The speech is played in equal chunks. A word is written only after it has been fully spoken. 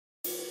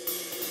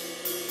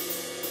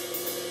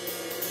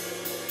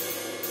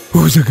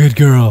Who's a good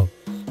girl?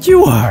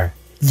 You are.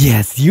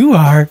 Yes, you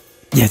are.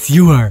 Yes,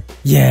 you are.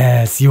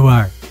 Yes, you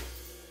are.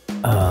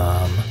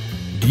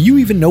 Do you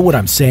even know what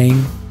I'm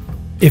saying?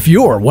 If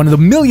you're one of the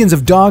millions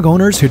of dog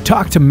owners who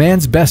talk to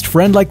man's best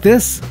friend like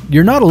this,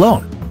 you're not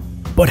alone.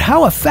 But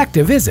how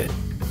effective is it?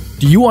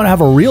 Do you want to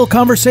have a real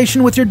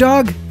conversation with your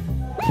dog?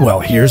 Well,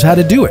 here's how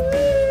to do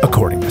it,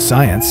 according to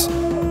science.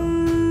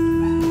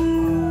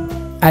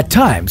 At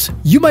times,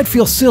 you might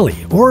feel silly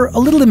or a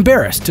little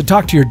embarrassed to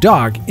talk to your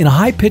dog in a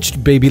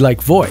high-pitched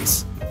baby-like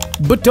voice.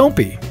 But don't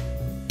be.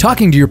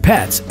 Talking to your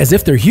pets as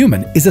if they're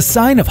human is a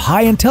sign of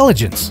high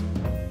intelligence.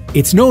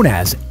 It's known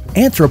as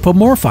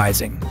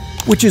anthropomorphizing,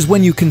 which is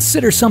when you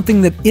consider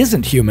something that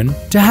isn't human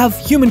to have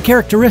human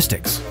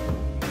characteristics.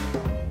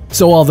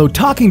 So although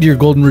talking to your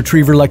golden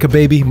retriever like a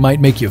baby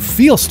might make you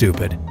feel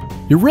stupid,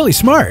 you're really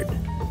smart.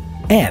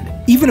 And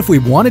even if we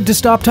wanted to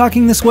stop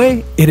talking this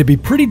way, it'd be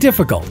pretty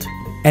difficult.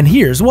 And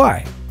here's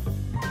why.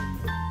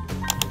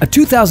 A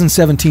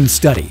 2017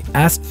 study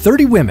asked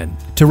 30 women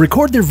to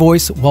record their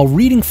voice while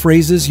reading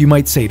phrases you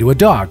might say to a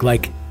dog,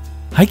 like,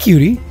 "Hi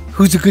cutie,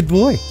 who's a good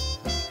boy?"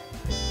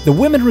 The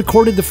women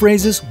recorded the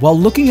phrases while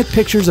looking at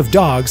pictures of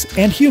dogs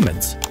and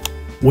humans.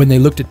 When they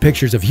looked at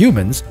pictures of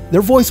humans,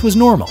 their voice was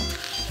normal.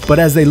 But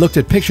as they looked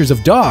at pictures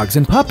of dogs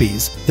and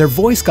puppies, their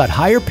voice got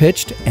higher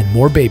pitched and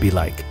more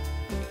baby-like.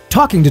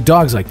 Talking to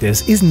dogs like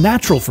this is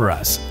natural for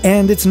us,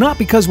 and it's not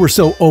because we're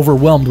so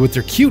overwhelmed with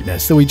their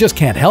cuteness that we just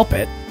can't help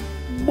it.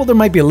 Well, there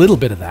might be a little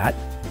bit of that.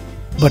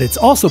 But it's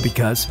also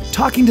because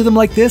talking to them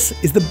like this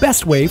is the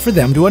best way for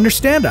them to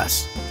understand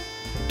us.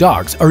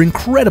 Dogs are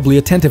incredibly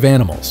attentive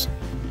animals.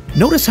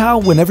 Notice how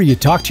whenever you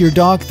talk to your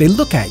dog, they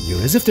look at you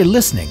as if they're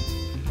listening.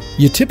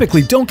 You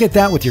typically don't get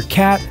that with your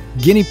cat,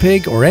 guinea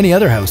pig, or any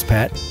other house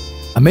pet.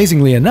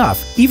 Amazingly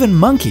enough, even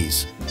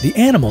monkeys, the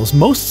animals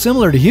most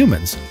similar to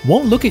humans,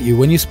 won't look at you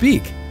when you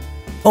speak.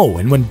 Oh,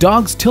 and when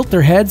dogs tilt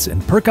their heads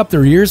and perk up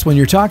their ears when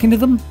you're talking to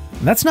them,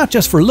 that's not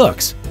just for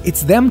looks,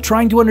 it's them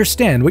trying to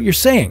understand what you're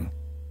saying.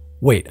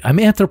 Wait, I'm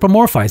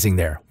anthropomorphizing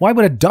there. Why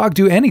would a dog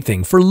do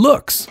anything for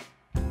looks?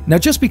 Now,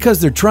 just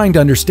because they're trying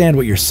to understand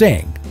what you're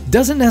saying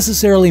doesn't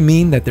necessarily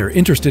mean that they're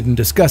interested in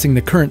discussing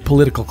the current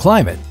political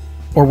climate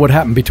or what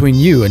happened between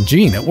you and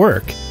Jean at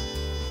work.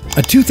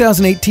 A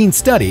 2018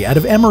 study out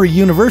of Emory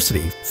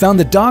University found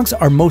that dogs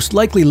are most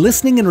likely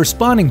listening and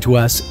responding to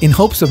us in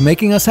hopes of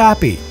making us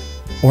happy,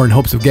 or in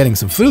hopes of getting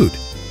some food.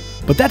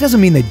 But that doesn't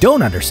mean they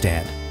don't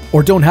understand,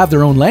 or don't have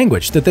their own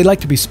language that they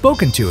like to be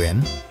spoken to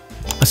in.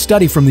 A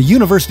study from the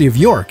University of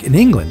York in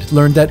England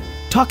learned that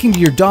talking to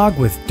your dog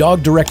with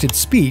dog-directed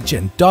speech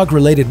and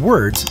dog-related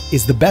words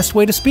is the best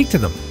way to speak to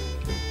them.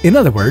 In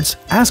other words,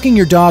 asking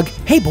your dog,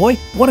 "Hey boy,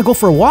 want to go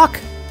for a walk?"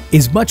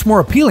 is much more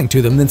appealing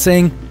to them than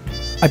saying,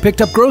 "I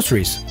picked up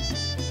groceries."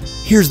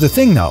 Here's the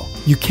thing though,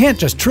 you can't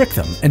just trick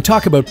them and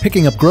talk about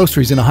picking up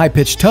groceries in a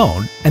high-pitched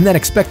tone and then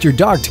expect your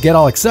dog to get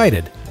all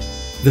excited.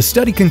 The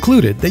study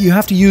concluded that you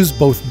have to use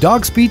both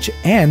dog speech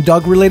and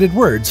dog-related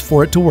words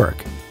for it to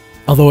work.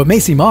 Although it may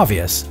seem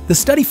obvious, the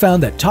study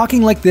found that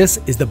talking like this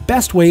is the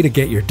best way to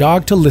get your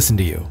dog to listen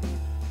to you.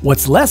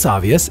 What's less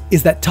obvious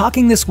is that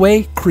talking this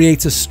way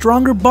creates a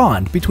stronger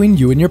bond between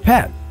you and your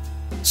pet.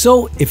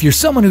 So, if you're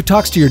someone who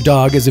talks to your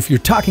dog as if you're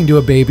talking to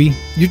a baby,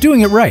 you're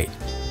doing it right.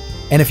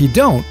 And if you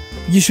don't,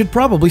 you should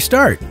probably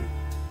start.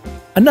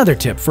 Another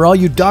tip for all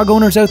you dog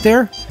owners out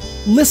there,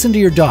 listen to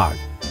your dog.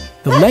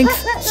 The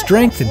length,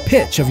 strength, and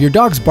pitch of your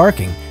dog's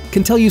barking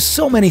can tell you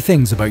so many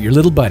things about your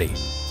little buddy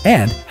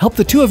and help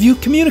the two of you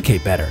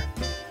communicate better.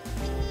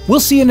 We'll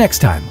see you next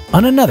time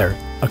on another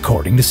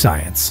According to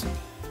Science.